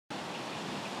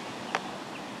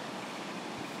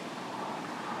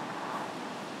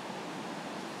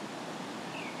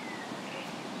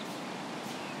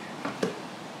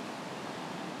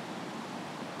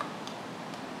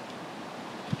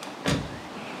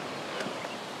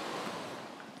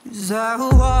As I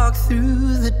walk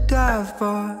through the dive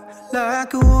bar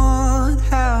like a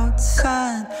worn-out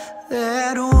sign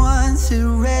that once it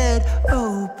read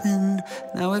open,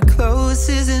 now it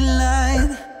closes in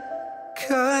line.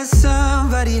 'Cause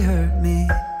somebody hurt me.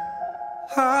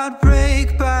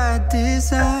 Heartbreak by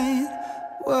design.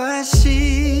 What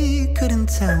she couldn't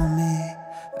tell me,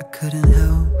 I couldn't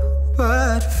help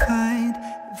but find.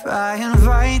 If I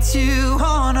invite you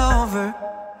on over,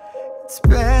 it's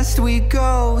best we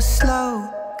go slow,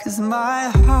 'cause my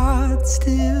heart's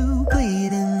still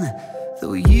bleeding.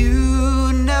 Though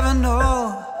you never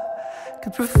know,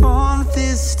 could perform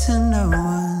this to no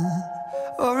one,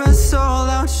 or a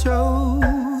sold-out show.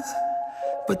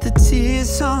 But the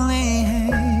tears only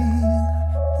hang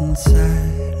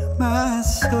inside my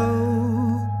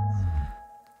soul.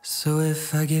 So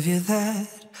if I give you that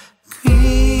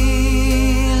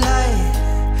green light,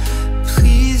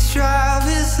 please drive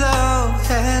as slow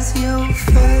as your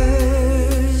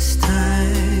first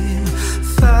time.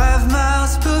 5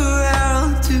 miles per hour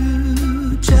do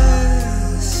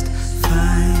just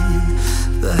fine.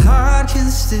 The heart can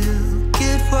still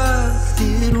get what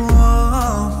it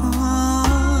wants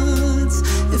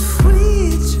if we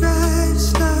drive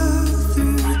slow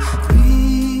through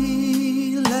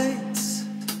green lights.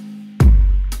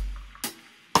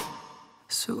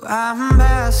 So I'm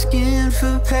asking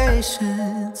for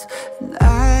patience and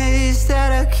eyes that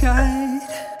are kind,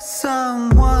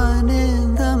 someone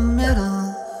in the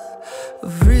middle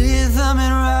of rhythm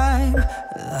and rhyme,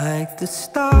 like the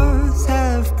stars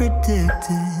have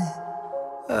predicted.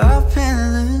 Up in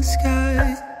the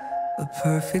sky, a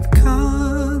perfect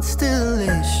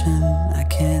constellation I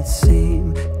can't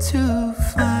seem to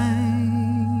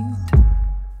find.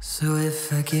 So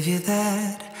if I give you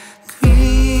that